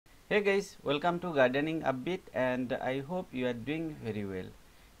Hey guys, welcome to Gardening Upbeat and I hope you are doing very well.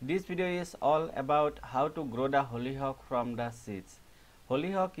 This video is all about how to grow the hollyhock from the seeds.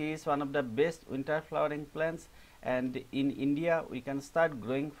 Hollyhock is one of the best winter flowering plants and in India we can start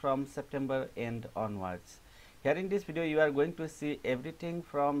growing from September end onwards. Here in this video you are going to see everything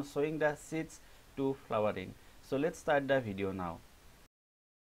from sowing the seeds to flowering. So let's start the video now.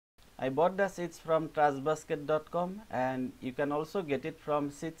 I bought the seeds from trashbasket.com and you can also get it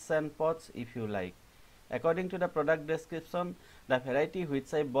from Seeds and Pots if you like. According to the product description, the variety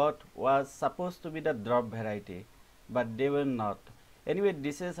which I bought was supposed to be the drop variety, but they were not. Anyway,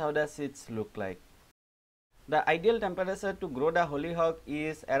 this is how the seeds look like. The ideal temperature to grow the hollyhock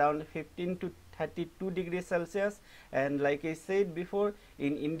is around 15 to 32 degrees Celsius, and like I said before,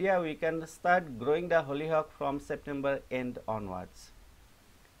 in India we can start growing the hollyhock from September end onwards.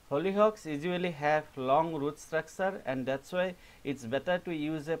 Hollyhocks usually have long root structure and that's why it's better to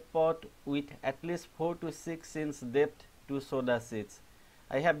use a pot with at least 4 to 6 inch depth to sow the seeds.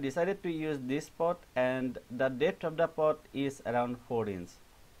 I have decided to use this pot and the depth of the pot is around 4 inch.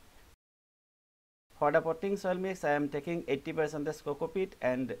 For the potting soil mix, I am taking 80% coco peat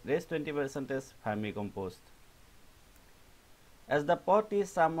and rest 20% vermicompost. As the pot is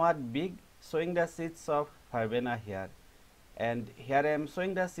somewhat big, sowing the seeds of verbena here. And here I am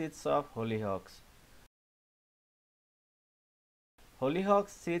sowing the seeds of hollyhocks. Hollyhock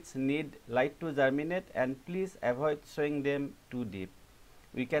seeds need light to germinate and please avoid sowing them too deep.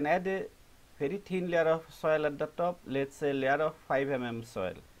 We can add a very thin layer of soil at the top, let's say layer of 5 mm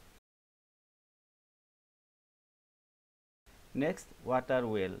soil. Next, water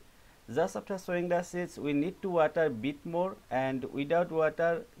well. Just after sowing the seeds, we need to water a bit more, and without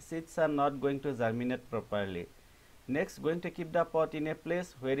water, seeds are not going to germinate properly. Next, going to keep the pot in a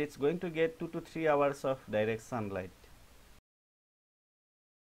place where it's going to get 2 to 3 hours of direct sunlight.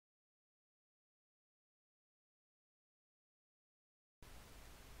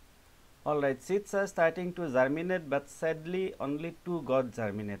 Alright, seeds are starting to germinate, but sadly only 2 got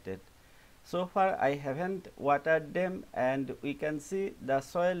germinated. So far I haven't watered them and we can see the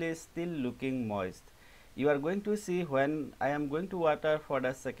soil is still looking moist. You are going to see when I am going to water for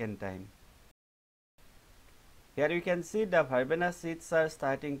the second time. Here you can see the verbena seeds are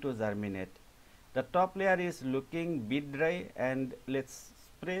starting to germinate. The top layer is looking bit dry and let's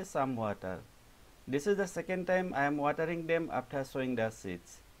spray some water. This is the second time I am watering them after sowing the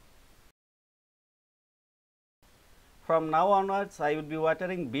seeds. From now onwards I will be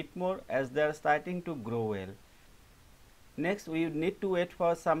watering bit more as they are starting to grow well. Next we need to wait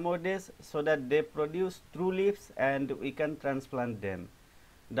for some more days so that they produce true leaves and we can transplant them.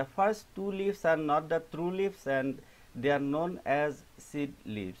 The first 2 leaves are not the true leaves and they are known as seed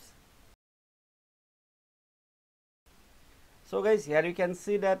leaves. So guys, here you can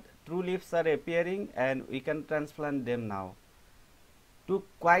see that true leaves are appearing and we can transplant them now. Took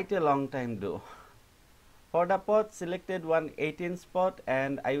quite a long time though. For the pot, selected one 8 inch pot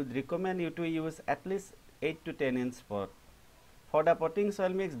and I would recommend you to use at least 8 to 10 inch pot. For the potting soil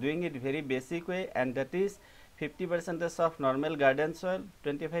mix, doing it very basic way, and that is 50% of normal garden soil,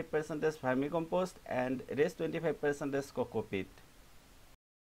 25% vermicompost and rest 25% coco peat.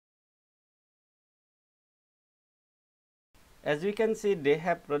 As we can see, they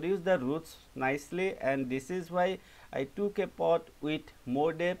have produced the roots nicely and this is why I took a pot with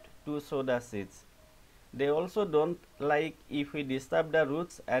more depth to sow the seeds. They also don't like if we disturb the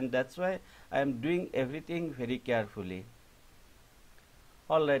roots and that's why I am doing everything very carefully.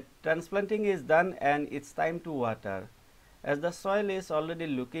 Alright, transplanting is done and it's time to water. As the soil is already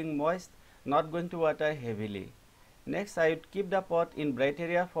looking moist, not going to water heavily. Next I would keep the pot in bright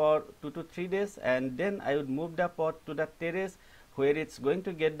area for 2 to 3 days and then I would move the pot to the terrace where it's going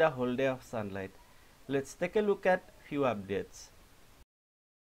to get the whole day of sunlight. Let's take a look at few updates.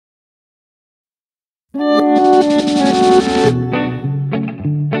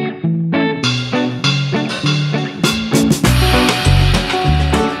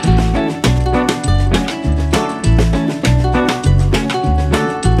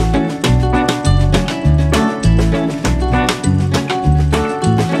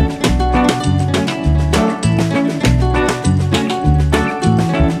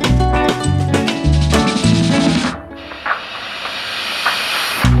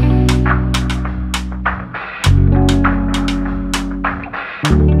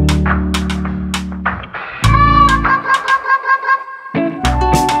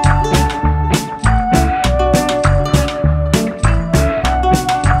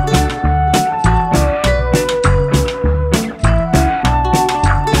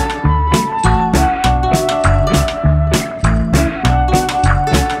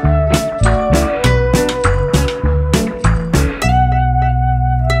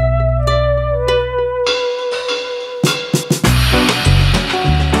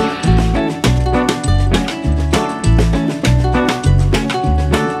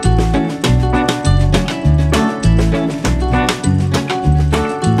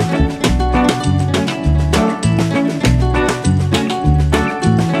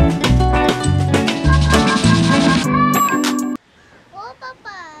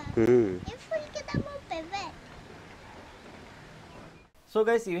 Hmm. So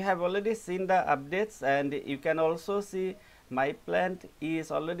guys, you have already seen the updates, and you can also see my plant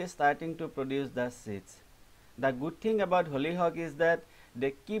is already starting to produce the seeds. The good thing about hollyhock is that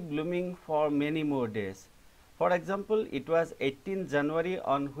they keep blooming for many more days. For example, it was 18 January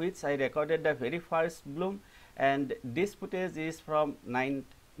on which I recorded the very first bloom, and this footage is from 9th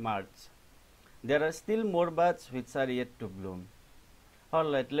March. There are still more buds which are yet to bloom.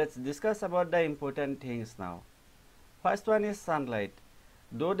 Alright, let's discuss about the important things now. First one is sunlight.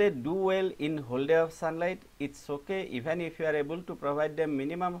 Though they do well in whole day of sunlight, it's okay even if you are able to provide them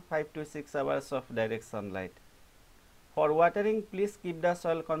minimum 5 to 6 hours of direct sunlight. For watering, please keep the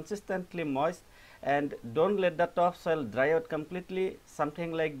soil consistently moist and don't let the topsoil dry out completely,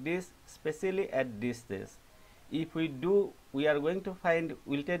 something like this, especially at this stage. If we do, we are going to find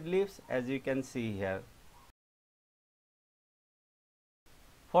wilted leaves, as you can see here.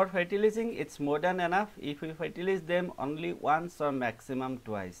 For fertilizing, it's more than enough if we fertilize them only once or maximum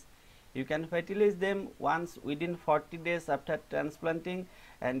twice. You can fertilize them once within 40 days after transplanting,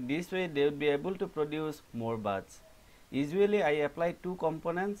 and this way they will be able to produce more buds. Usually I apply two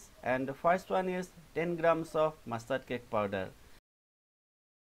components, and the first one is 10 grams of mustard cake powder.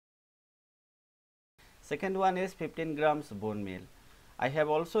 Second one is 15 grams bone meal. I have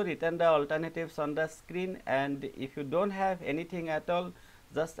also written the alternatives on the screen, and if you don't have anything at all,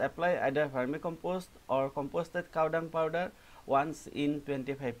 just apply either vermicompost or composted cow dung powder once in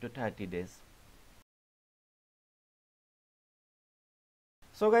 25 to 30 days.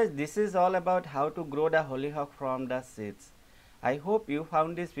 So guys, this is all about how to grow the hollyhock from the seeds. I hope you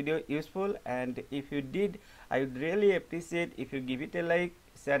found this video useful, and if you did, I would really appreciate if you give it a like,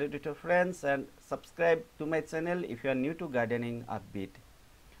 share it with your friends, and subscribe to my channel if you are new to gardening a bit.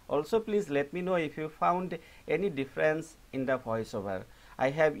 Also, please let me know if you found any difference in the voiceover.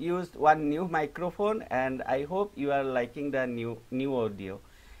 I have used one new microphone, and I hope you are liking the new audio.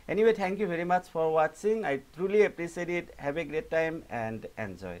 Anyway, thank you very much for watching. I truly appreciate it. Have a great time and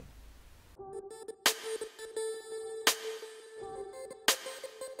enjoy.